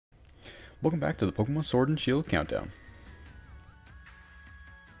Welcome back to the Pokemon Sword and Shield Countdown.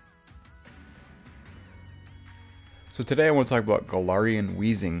 So today I want to talk about Galarian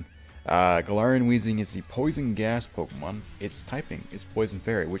Weezing. Galarian Weezing is the Poison Gas Pokemon. Its typing is Poison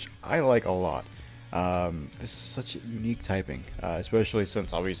Fairy, which I like a lot. This is such a unique typing, especially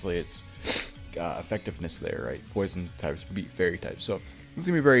since obviously its effectiveness there, right? Poison types beat Fairy types, so this is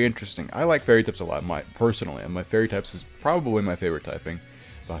going to be very interesting. I like Fairy types a lot, personally, and my Fairy types is probably my favorite typing.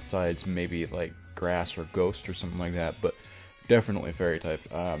 Besides maybe like Grass or Ghost or something like that, but definitely Fairy type.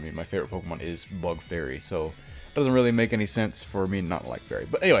 I mean, my favorite Pokemon is Bug Fairy, so it doesn't really make any sense for me not to like Fairy.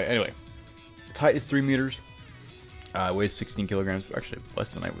 But anyway, its height is 3 meters, weighs 16 kilograms, actually less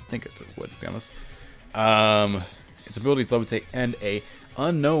than I would think it would, to be honest. Its ability is Levitate and a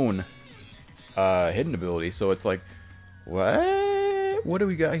unknown hidden ability, so it's like, what do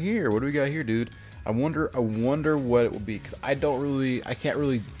we got here? What do we got here, dude? I wonder what it will be, because I don't really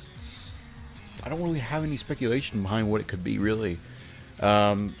have any speculation behind what it could be, really.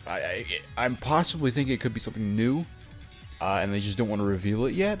 I'm possibly thinking it could be something new, and they just don't want to reveal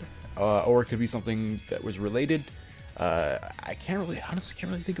it yet, or it could be something that was related. I honestly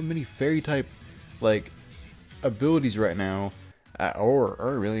can't really think of many Fairy type like abilities right now,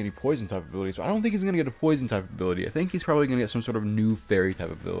 or really any Poison type abilities. But I don't think he's gonna get a Poison type ability. I think he's probably gonna get some sort of new Fairy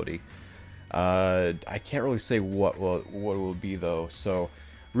type ability. I can't really say what it will be though. So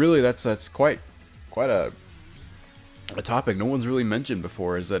really, that's quite a topic no one's really mentioned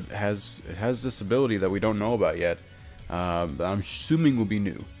before. Is that it has this ability that we don't know about yet. That I'm assuming will be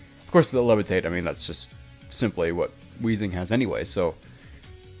new. Of course, the Levitate. I mean, that's just simply what Weezing has anyway. So,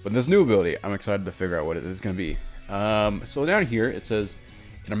 but this new ability, I'm excited to figure out what it is going to be. So down here it says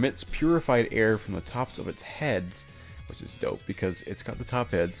it emits purified air from the tops of its heads, which is dope because it's got the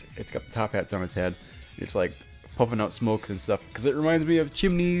top heads, it's got the top hats on its head. It's like puffing out smokes and stuff because it reminds me of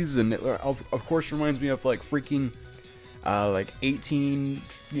chimneys, and it of course reminds me of like freaking like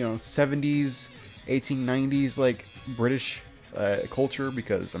 1870s, 1890s like British culture,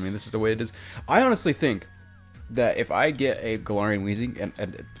 because I mean this is the way it is. I honestly think that if I get a Galarian Weezing,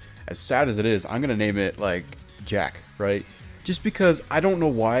 and as sad as it is, I'm gonna name it like Jack, right? Just because I don't know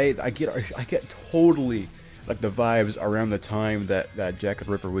why I get totally like the vibes around the time that Jack the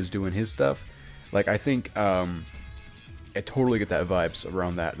Ripper was doing his stuff. Like I think I totally get that vibes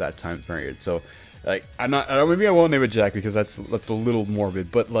around that time period. So like maybe I won't name it Jack because that's a little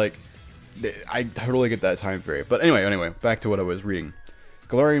morbid, but like I totally get that time period. But anyway, back to what I was reading.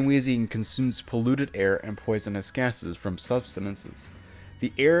 Galarian Weezing consumes polluted air and poisonous gases from substances.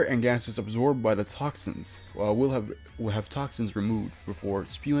 The air and gases absorbed by the toxins will have toxins removed before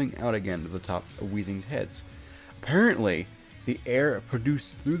spewing out again to the top of Weezing's heads. Apparently, the air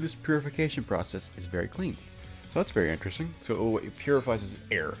produced through this purification process is very clean. So that's very interesting. So it purifies as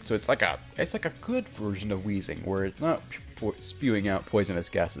air. So it's like a good version of Weezing, where it's not spewing out poisonous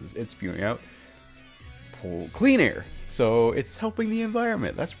gases. It's spewing out clean air. So it's helping the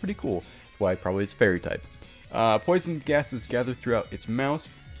environment. That's pretty cool. Why probably it's Fairy type. Poison gases gather throughout its mouth.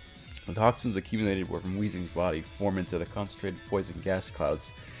 The toxins accumulated from Weezing's body form into the concentrated poison gas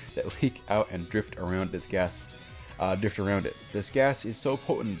clouds that leak out and drift around it. This gas is so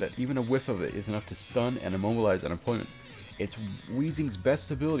potent that even a whiff of it is enough to stun and immobilize an opponent. It's Weezing's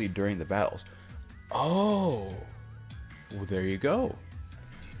best ability during the battles. Oh, well, there you go.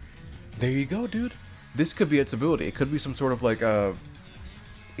 There you go, dude. This could be its ability. It could be some sort of like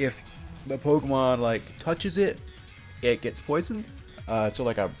if the Pokemon like touches it, it gets poisoned. So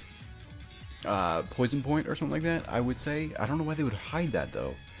like a poison point or something like that, I would say. I don't know why they would hide that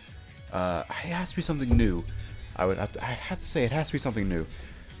though. It has to be something new. I have to say it has to be something new.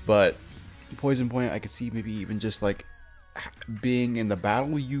 But poison point, I could see maybe even just like being in the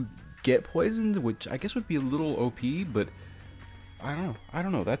battle you get poisoned, which I guess would be a little OP, but I don't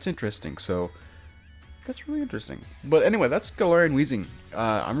know. That's interesting. So that's really interesting. But anyway, that's Galarian Weezing.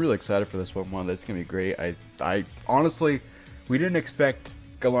 I'm really excited for this Pokemon. That's gonna be great. I honestly, we didn't expect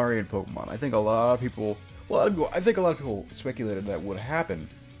Galarian Pokemon. I think a lot of people speculated that would happen,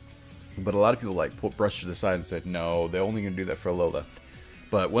 but a lot of people like brushed it aside and said no, they're only gonna do that for Alola.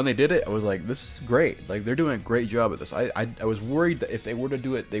 But when they did it, I was like, this is great. Like they're doing a great job at this. I was worried that if they were to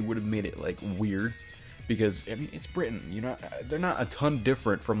do it, they would have made it like weird. Because I mean, it's Britain, they're not a ton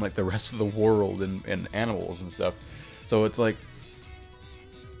different from like the rest of the world and animals and stuff. So it's like,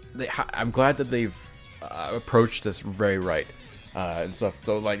 I'm glad that they've approached this very right and stuff.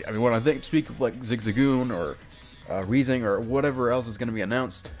 So like, I mean, when I speak of like Zigzagoon or Weezing or whatever else is going to be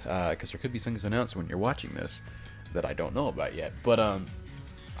announced, because there could be things announced when you're watching this that I don't know about yet. But I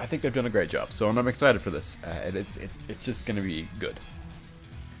think they've done a great job, so I'm excited for this. And it's just going to be good.